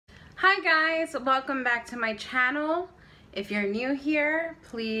Hi guys, welcome back to my channel. If you're new here,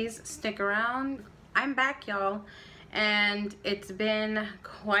 please stick around. I'm back, y'all, and it's been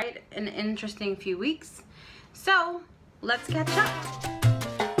quite an interesting few weeks, so let's catch up.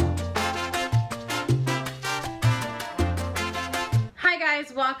 Hi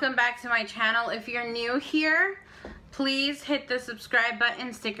guys, welcome back to my channel. If you're new here, please hit the subscribe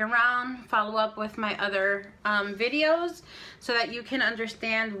button, stick around, follow up with my other videos so that you can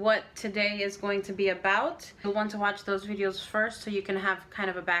understand what today is going to be about. You'll want to watch those videos first so you can have kind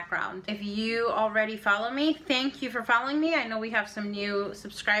of a background. If you already follow me, thank you for following me. I know we have some new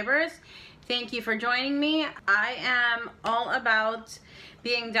subscribers. Thank you for joining me. I am all about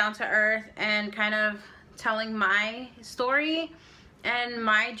being down to earth and kind of telling my story and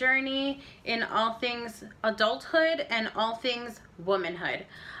my journey in all things adulthood and all things womanhood.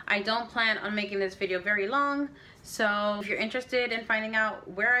 I don't plan on making this video very long, so if you're interested in finding out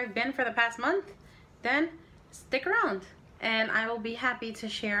where I've been for the past month, then stick around and I will be happy to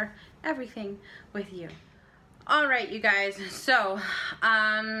share everything with you. Alright, you guys, so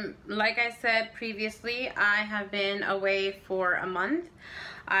like I said previously, I have been away for a month.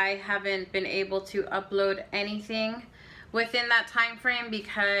 I haven't been able to upload anything within that time frame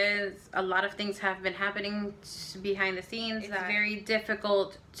because a lot of things have been happening behind the scenes. It's very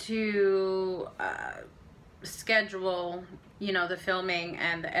difficult to schedule, you know, the filming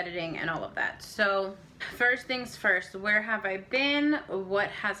and the editing and all of that. So first things first, where have I been? What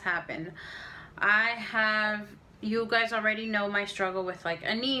has happened? You guys already know my struggle with like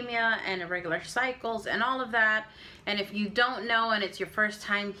anemia and irregular cycles and all of that. And if you don't know and it's your first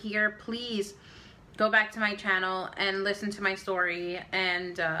time here, please go back to my channel and listen to my story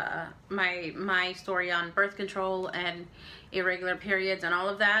and my story on birth control and irregular periods and all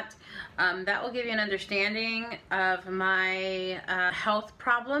of that. That will give you an understanding of my health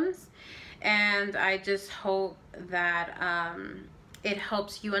problems, and I just hope that it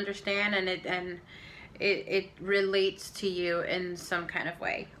helps you understand and it relates to you in some kind of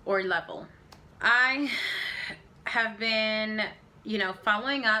way or level. I have been, you know,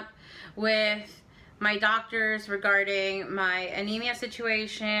 following up with my doctors regarding my anemia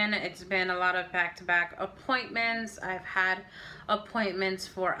situation. It's been a lot of back-to-back appointments. I've had appointments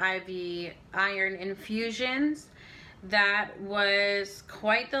for IV iron infusions. That was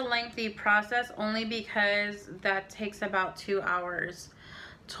quite the lengthy process, only because that takes about 2 hours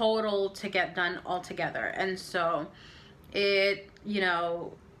total to get done altogether. And so it's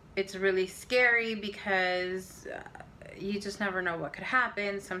really scary because you just never know what could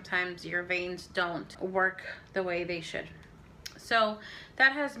happen. Sometimes your veins don't work the way they should. So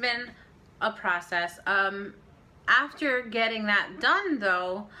that has been a process. After getting that done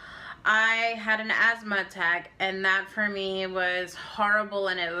though, I had an asthma attack, and that for me was horrible,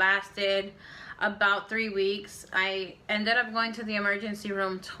 and it lasted about 3 weeks. I ended up going to the emergency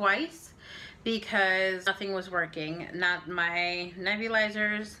room twice because nothing was working. Not my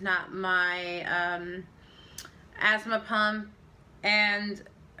nebulizers, not my asthma pump, and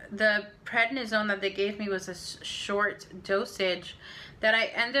the prednisone that they gave me was a short dosage that I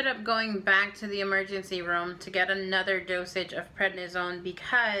ended up going back to the emergency room to get another dosage of prednisone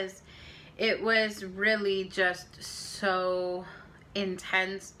because it was really just so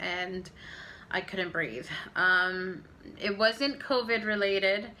intense and I couldn't breathe. It wasn't COVID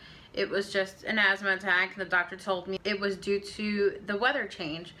related. It was just an asthma attack. The doctor told me it was due to the weather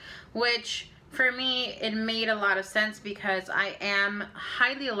change, which for me, it made a lot of sense because I am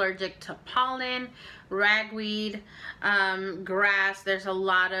highly allergic to pollen, ragweed, grass. There's a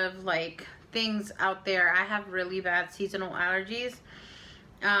lot of like things out there. I have really bad seasonal allergies,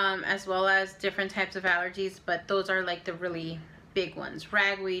 as well as different types of allergies, but those are like the really big ones.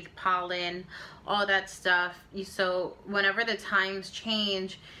 Ragweed, pollen, all that stuff. So whenever the times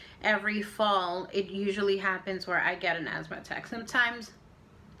change every fall, it usually happens where I get an asthma attack. Sometimes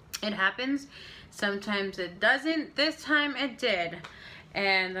it happens, sometimes it doesn't. This time it did,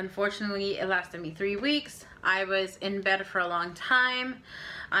 and unfortunately it lasted me 3 weeks. I was in bed for a long time.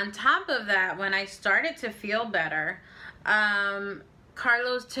 On top of that, when I started to feel better,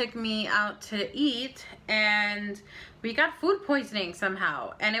 Carlos took me out to eat and we got food poisoning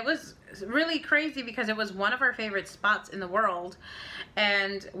somehow, and it was really crazy because it was one of our favorite spots in the world,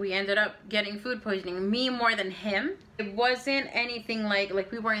 and we ended up getting food poisoning, me more than him. It wasn't anything like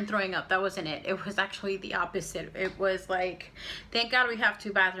we weren't throwing up. That wasn't it. It was actually the opposite. It was like, thank God we have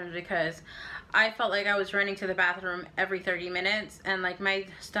 2 bathrooms, because I felt like I was running to the bathroom every 30 minutes and like my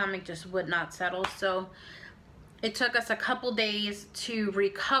stomach just would not settle. So it took us a couple days to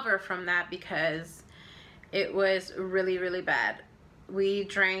recover from that because it was really, really bad. we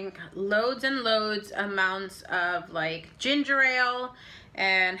drank loads and loads amounts of like ginger ale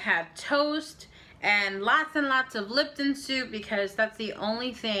and had toast and lots of Lipton soup, because that's the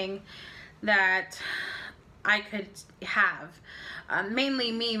only thing that I could have.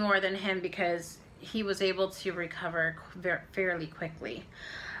 Mainly me more than him, because he was able to recover fairly quickly.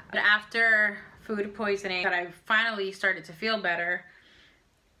 But after food poisoning, that I finally started to feel better,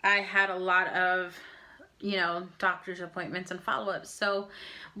 I had a lot of, you know, doctor's appointments and follow-ups. So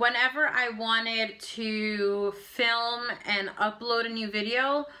whenever I wanted to film and upload a new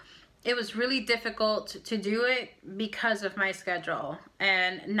video, it was really difficult to do it because of my schedule.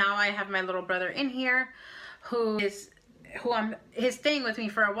 And now I have my little brother in here who's staying with me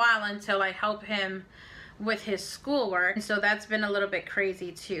for a while until I help him with his schoolwork. And so that's been a little bit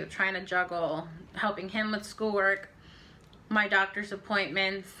crazy too, trying to juggle helping him with schoolwork, my doctor's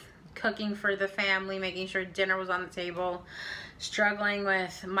appointments, cooking for the family, making sure dinner was on the table, struggling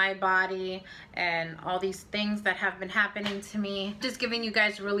with my body and all these things that have been happening to me. Just giving you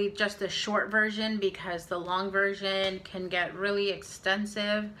guys really just a short version, because the long version can get really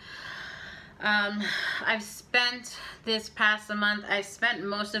extensive. I've spent this past month, I spent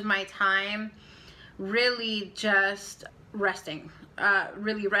most of my time really just resting,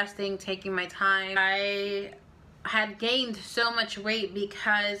 taking my time. I had gained so much weight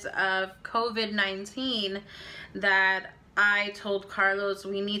because of COVID-19 that I told Carlos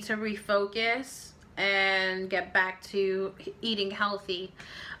we need to refocus and get back to eating healthy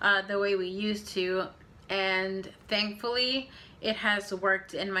the way we used to. And thankfully it has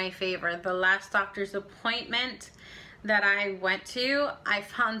worked in my favor. The last doctor's appointment that I went to, I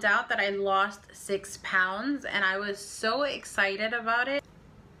found out that I lost 6 pounds, and I was so excited about it.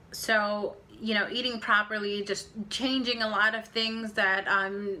 So, you know, eating properly, just changing a lot of things that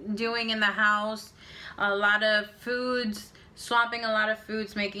I'm doing in the house, a lot of foods, swapping a lot of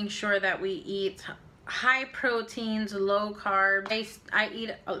foods, making sure that we eat high proteins, low carb. I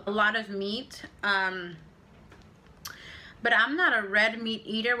eat a lot of meat, but I'm not a red meat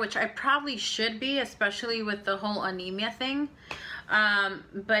eater, which I probably should be, especially with the whole anemia thing.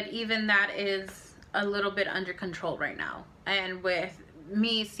 But even that is a little bit under control right now. And with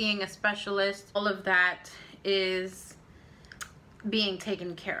me seeing a specialist, all of that is being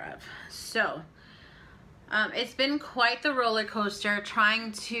taken care of. So it's been quite the roller coaster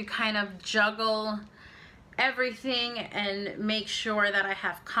trying to kind of juggle everything and make sure that I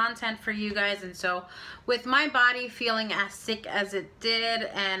have content for you guys. And so with my body feeling as sick as it did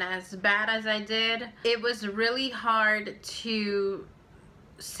and as bad as I did, it was really hard to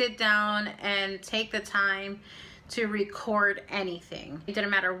sit down and take the time to record anything. It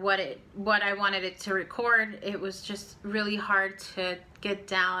didn't matter what I wanted it to record. It was just really hard to get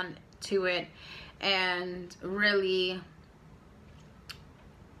down to it and really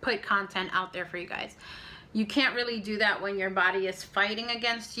put content out there for you guys. You can't really do that when your body is fighting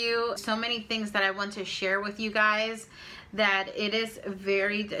against you. So many things that I want to share with you guys that it is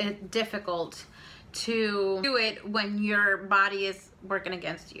very difficult to do it when your body is working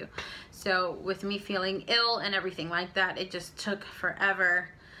against you. So with me feeling ill and everything like that, it just took forever.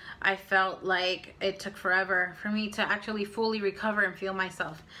 I felt like it took forever for me to actually fully recover and feel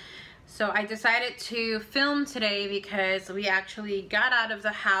myself. So I decided to film today because we actually got out of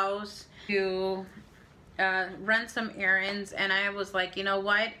the house to run some errands, and I was like, you know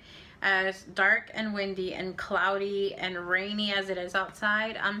what, as dark and windy and cloudy and rainy as it is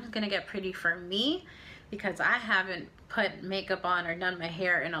outside, I'm gonna get pretty for me, because I haven't put makeup on or done my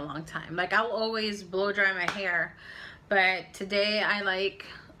hair in a long time. Like, I'll always blow dry my hair, but today I like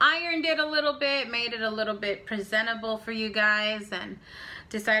ironed it a little bit, made it a little bit presentable for you guys, and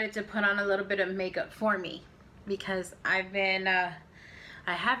decided to put on a little bit of makeup for me, because I've been I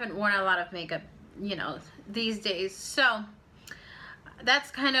haven't worn a lot of makeup, you know, these days. So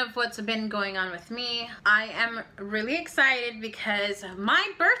that's kind of what's been going on with me. I am really excited because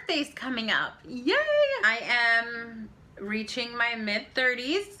my birthday's coming up. Yay! I am reaching my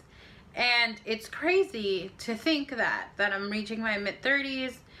mid-30s, and it's crazy to think that I'm reaching my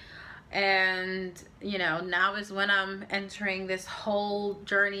mid-30s, and you know, now is when I'm entering this whole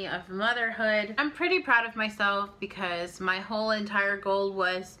journey of motherhood. I'm pretty proud of myself because my whole entire goal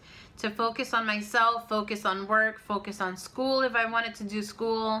was to focus on myself, focus on work, focus on school if I wanted to do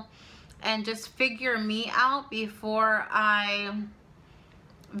school, and just figure me out before I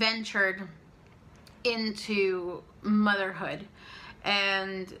ventured into motherhood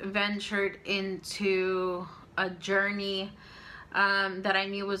and ventured into a journey that I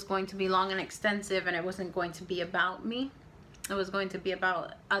knew was going to be long and extensive, and it wasn't going to be about me. It was going to be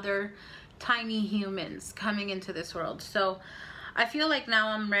about other tiny humans coming into this world. So I feel like now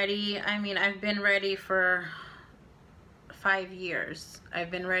I'm ready. I mean, I've been ready for 5 years. I've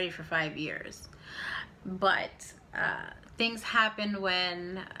been ready for 5 years. But things happen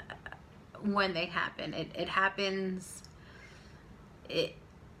when they happen. It happens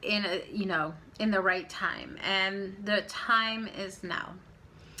in the right time, and the time is now.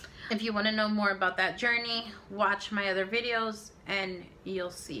 If you want to know more about that journey, watch my other videos and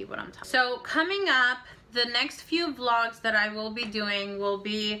you'll see what I'm talking about. So coming up, the next few vlogs that I will be doing will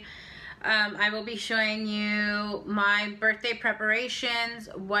be I will be showing you my birthday preparations,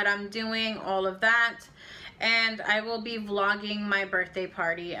 what I'm doing, all of that. And I will be vlogging my birthday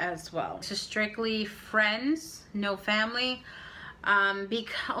party as well. It's strictly friends, no family,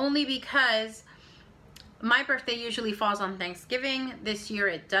 only because my birthday usually falls on Thanksgiving. This year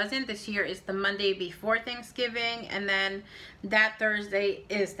it doesn't. This year is the Monday before Thanksgiving, and then that Thursday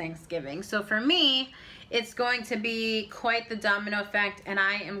is Thanksgiving. So for me, it's going to be quite the domino effect, and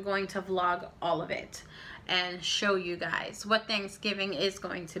I am going to vlog all of it and show you guys what Thanksgiving is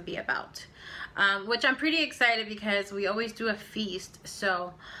going to be about. Which I'm pretty excited because we always do a feast,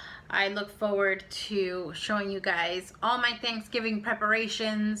 so I look forward to showing you guys all my Thanksgiving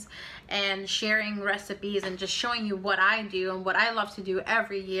preparations and sharing recipes and just showing you what I do and what I love to do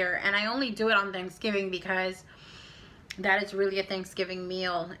every year. And I only do it on Thanksgiving because that is really a Thanksgiving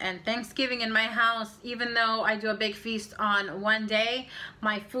meal. And Thanksgiving in my house, even though I do a big feast on one day,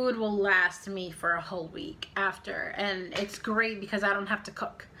 my food will last me for a whole week after. And it's great because I don't have to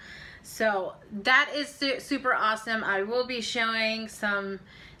cook. So that is super awesome. I will be sharing some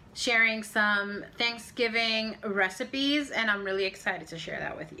Thanksgiving recipes, and I'm really excited to share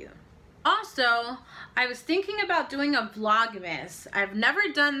that with you. Also, I was thinking about doing a Vlogmas. I've never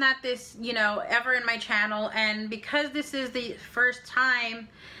done that ever in my channel, and because this is the first time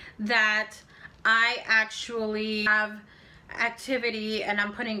that I actually have activity and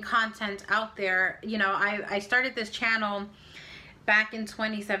I'm putting content out there, I started this channel back in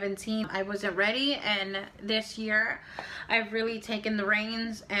 2017. I wasn't ready, and this year I've really taken the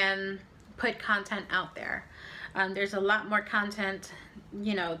reins and put content out there. There's a lot more content,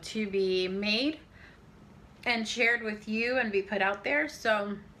 to be made and shared with you and be put out there.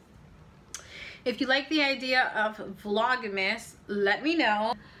 So if you like the idea of Vlogmas, let me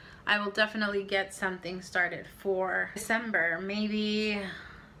know. I will definitely get something started for December. Maybe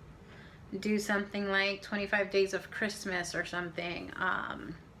do something like 25 days of Christmas or something,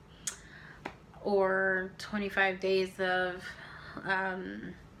 or 25 days of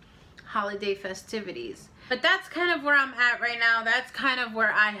holiday festivities. But that's kind of where I'm at right now. That's kind of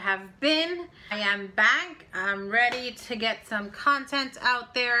where I have been. I am back. I'm ready to get some content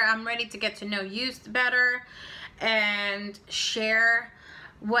out there. I'm ready to get to know you better and share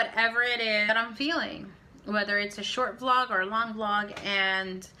whatever it is that I'm feeling, whether it's a short vlog or a long vlog,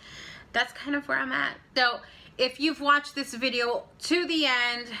 and that's kind of where I'm at. So if you've watched this video to the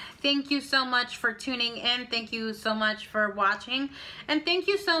end, thank you so much for tuning in. Thank you so much for watching. And thank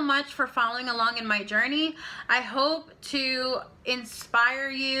you so much for following along in my journey. I hope to inspire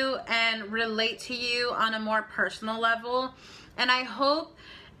you and relate to you on a more personal level. And I hope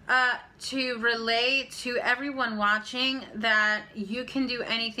to relay to everyone watching that you can do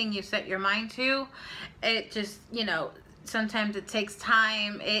anything you set your mind to. It just, sometimes it takes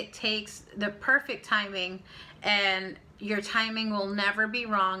time. It takes the perfect timing, and your timing will never be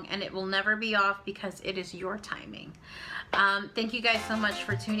wrong, and it will never be off because it is your timing. Thank you guys so much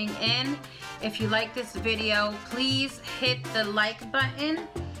for tuning in. If you like this video, please hit the like button,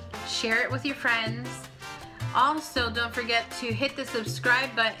 share it with your friends. Also, don't forget to hit the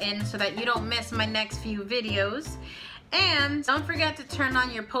subscribe button so that you don't miss my next few videos. And don't forget to turn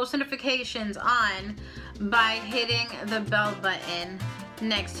on your post notifications on by hitting the bell button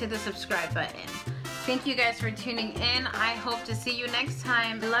next to the subscribe button. Thank you guys for tuning in. I hope to see you next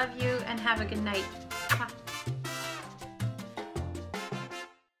time. Love you and have a good night.